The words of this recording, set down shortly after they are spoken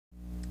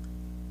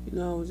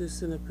I was just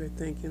sitting up here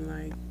thinking,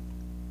 like,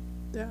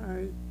 there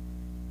are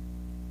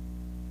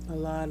a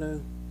lot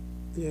of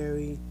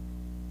very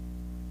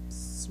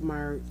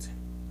smart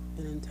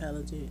and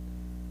intelligent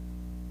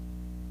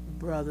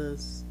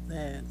brothers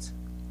that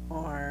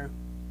are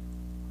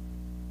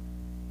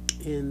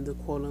in the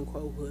quote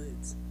unquote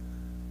hoods.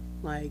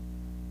 Like,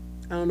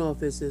 I don't know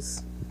if it's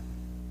just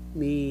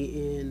me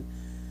in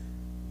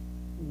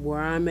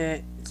where I'm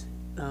at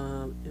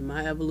in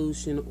my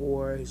evolution,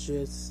 or it's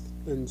just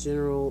in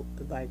general,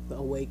 like the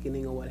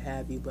awakening or what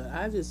have you, but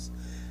I just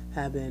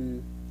have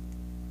been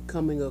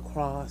coming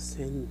across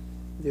in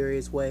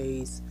various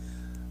ways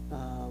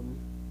um,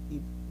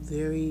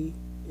 very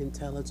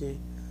intelligent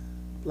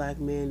black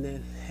men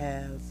that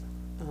have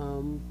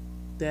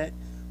that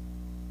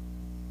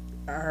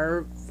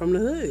are from the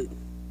hood.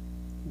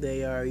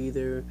 They are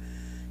either,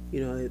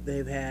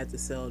 they've had to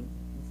sell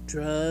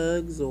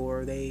drugs,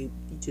 or they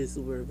just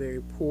were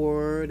very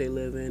poor. They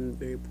live in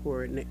very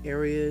poor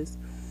areas,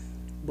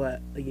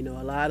 but a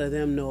lot of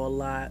them know a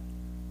lot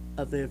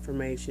of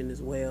information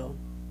as well,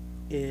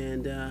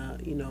 and a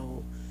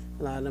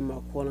lot of them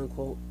are quote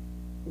unquote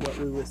what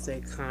we would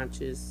say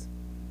conscious,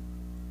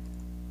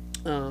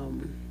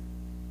 um,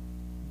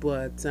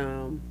 but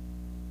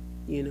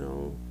you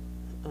know,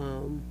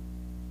 um,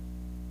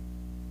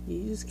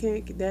 you just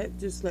can't. That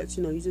just lets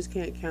you know you just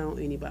can't count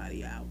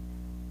anybody out.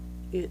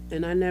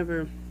 And I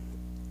never,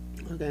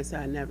 like I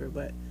said, I never,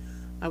 but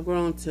I've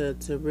grown to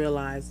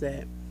realize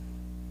that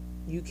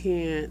you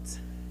can't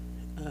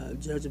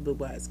judge a book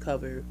by its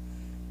cover.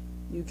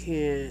 You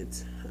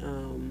can't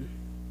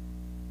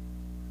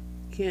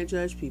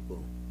judge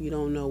people. You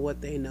don't know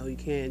what they know. You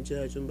can't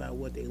judge them by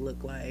what they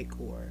look like,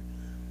 or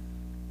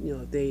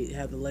if they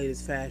have the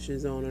latest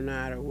fashions on or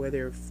not, or where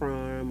they're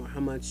from, or how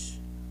much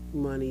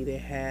money they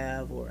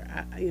have, or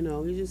you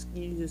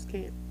just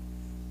can't.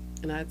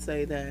 And I'd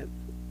say that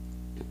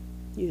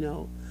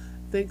I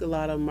think a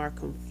lot of them are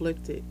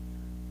conflicted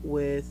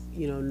with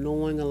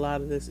knowing a lot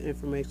of this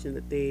information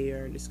that they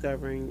are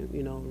discovering,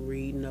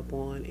 reading up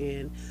on,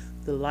 and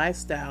the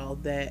lifestyle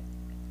that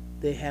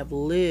they have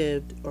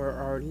lived or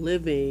are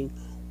living,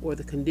 or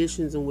the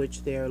conditions in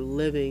which they're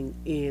living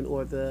in,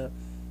 or the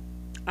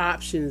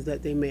options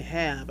that they may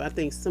have. I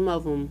think some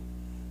of them,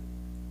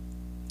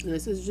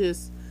 this is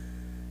just,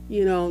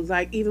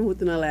 like even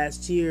within the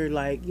last year,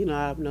 like,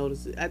 I've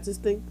noticed, I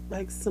just think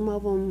like some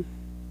of them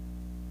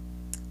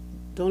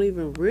don't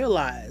even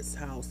realize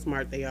how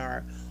smart they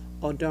are,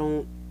 or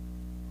don't,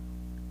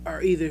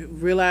 or either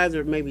realize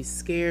or maybe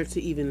scared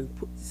to even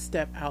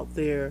step out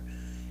there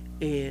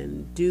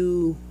and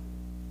do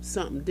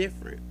something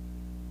different.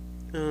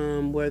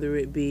 Whether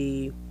it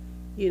be,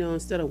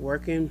 instead of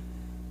working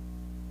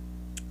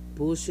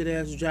bullshit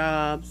ass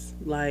jobs,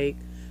 like,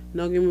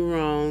 don't get me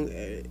wrong,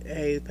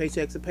 hey,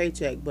 paycheck's a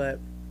paycheck, but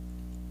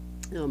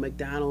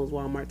McDonald's,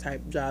 Walmart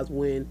type jobs,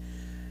 when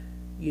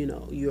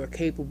you're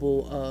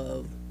capable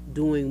of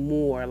doing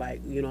more.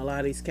 Like, a lot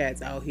of these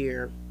cats out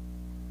here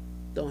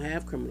don't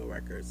have criminal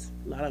records.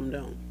 A lot of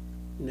them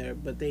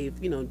don't. But they've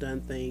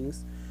done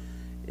things,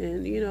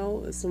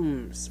 and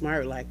some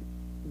smart, like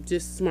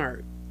just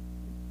smart,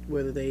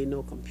 whether they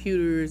know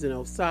computers and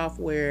know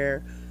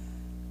software,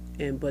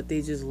 and but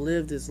they just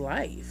live this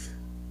life,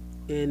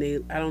 and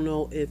I don't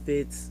know if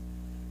it's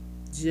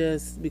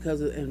just because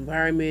of the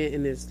environment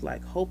and it's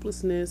like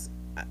hopelessness.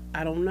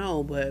 I don't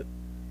know, but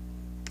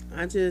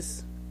I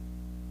just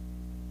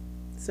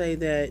say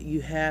that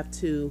you have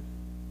to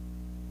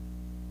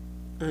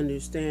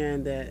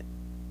understand that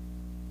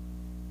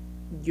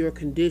your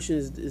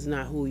conditions is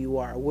not who you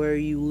are. Where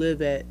you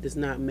live at does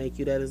not make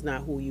you. That is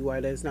not who you are.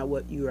 That is not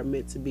what you are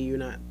meant to be.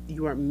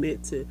 You aren't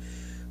meant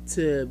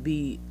to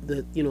be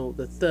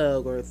the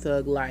thug, or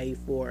thug life,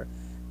 or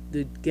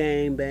the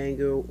gang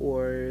banger,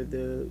 or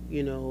the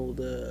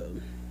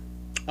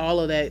all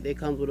of that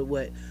comes with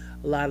what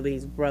a lot of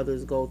these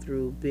brothers go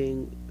through,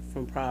 being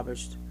from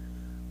impoverished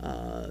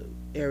uh,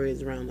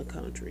 areas around the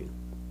country.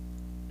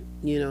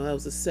 That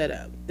was a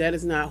setup. That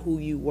is not who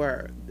you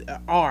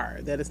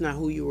That is not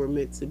who you were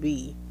meant to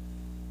be.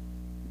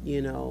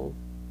 You know,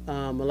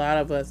 a lot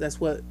of us.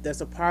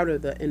 That's a part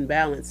of the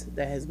imbalance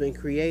that has been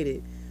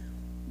created.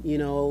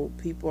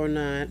 People are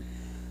not,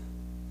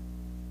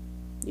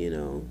 you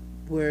know,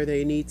 where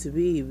they need to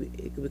be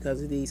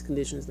because of these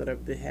conditions that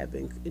have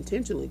been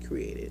intentionally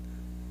created.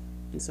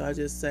 And so I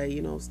just say,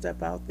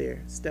 step out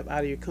there, step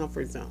out of your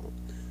comfort zone.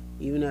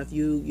 Even if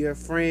your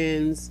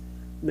friends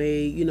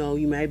may,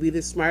 you may be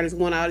the smartest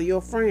one out of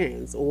your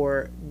friends,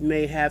 or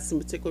may have some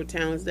particular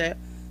talents that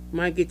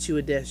might get you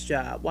a desk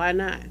job. Why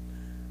not?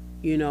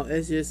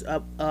 It's just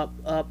up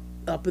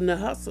in the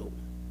hustle.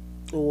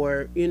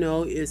 Or,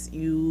 it's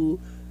you,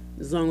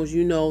 as long as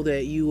you know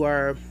that you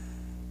are,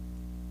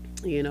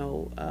 you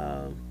know,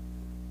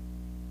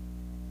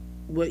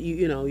 what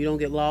you don't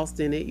get lost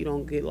in it. You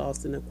don't get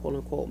lost in the quote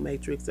unquote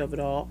matrix of it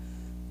all.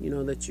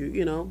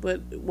 That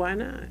but why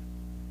not?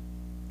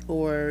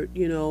 Or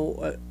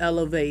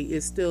elevate.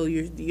 It's still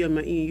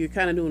you're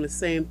kind of doing the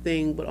same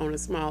thing, but on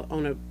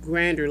a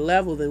grander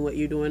level than what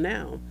you're doing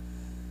now.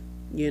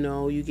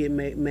 You get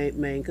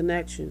main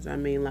connections. I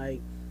mean,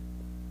 like,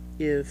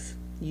 if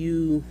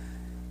you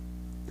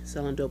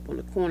selling dope on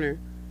the corner,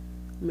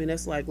 I mean,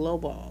 that's like low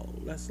ball.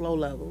 That's low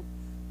level.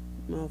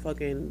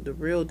 Motherfucking the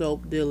real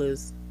dope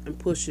dealers and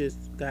pushers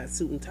got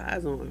suit and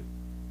ties on.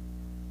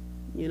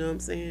 You know what I'm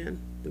saying?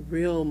 The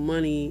real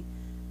money.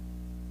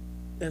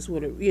 That's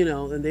what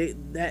and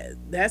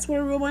that's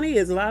where the real money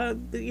is. A lot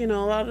of a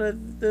lot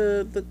of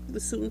the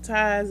suit and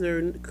ties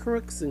are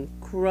crooks and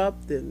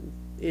corrupt, and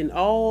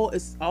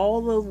it's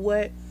all of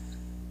what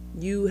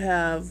you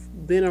have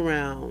been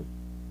around,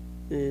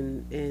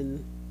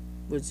 and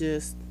was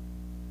just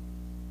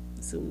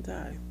suit and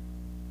tie.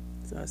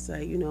 So I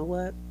say, you know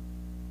what?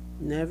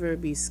 Never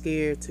be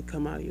scared to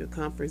come out of your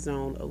comfort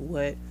zone of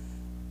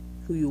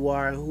who you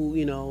are, and who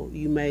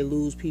you may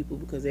lose people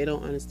because they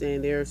don't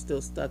understand. They're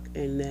still stuck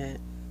in that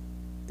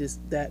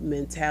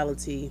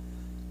mentality.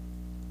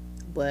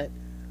 But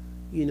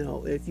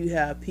if you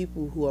have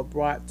people who are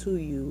brought to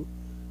you,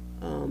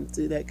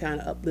 that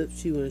kind of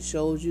uplifts you and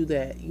shows you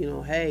that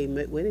hey,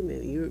 wait a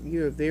minute,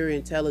 you're very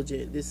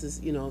intelligent. This is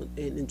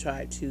and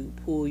try to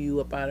pull you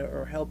up out of,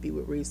 or help you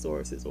with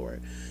resources, or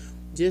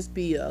just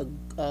be a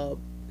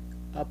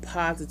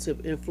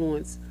positive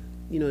influence.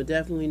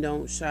 Definitely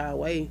don't shy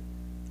away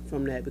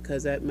from that,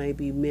 because that may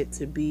be meant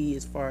to be,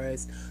 as far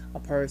as a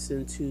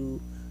person to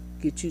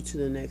get you to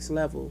the next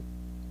level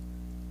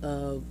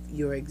of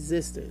your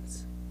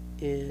existence.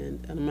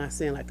 And I'm not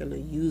saying like in a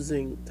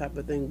using type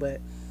of thing, but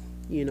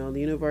the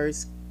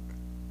universe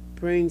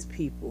brings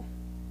people,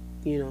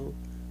 you know.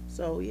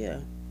 So yeah,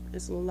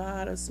 it's a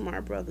lot of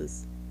smart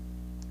brothers,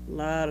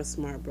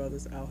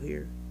 out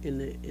here in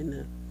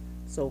the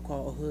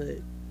so-called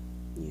hood.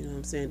 You know what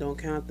I'm saying? Don't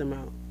count them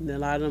out. And a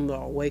lot of them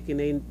are awake, and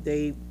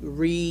they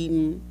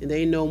reading, and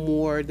they know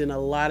more than a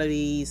lot of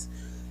these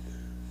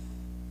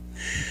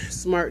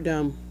smart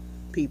dumb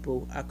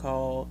people I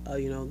call.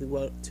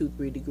 The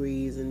 2-3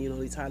 degrees, and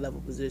these high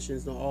level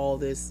positions, and all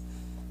this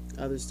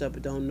other stuff,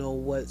 but don't know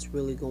what's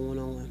really going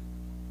on.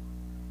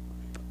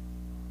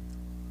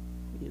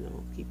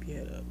 Keep your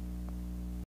head up.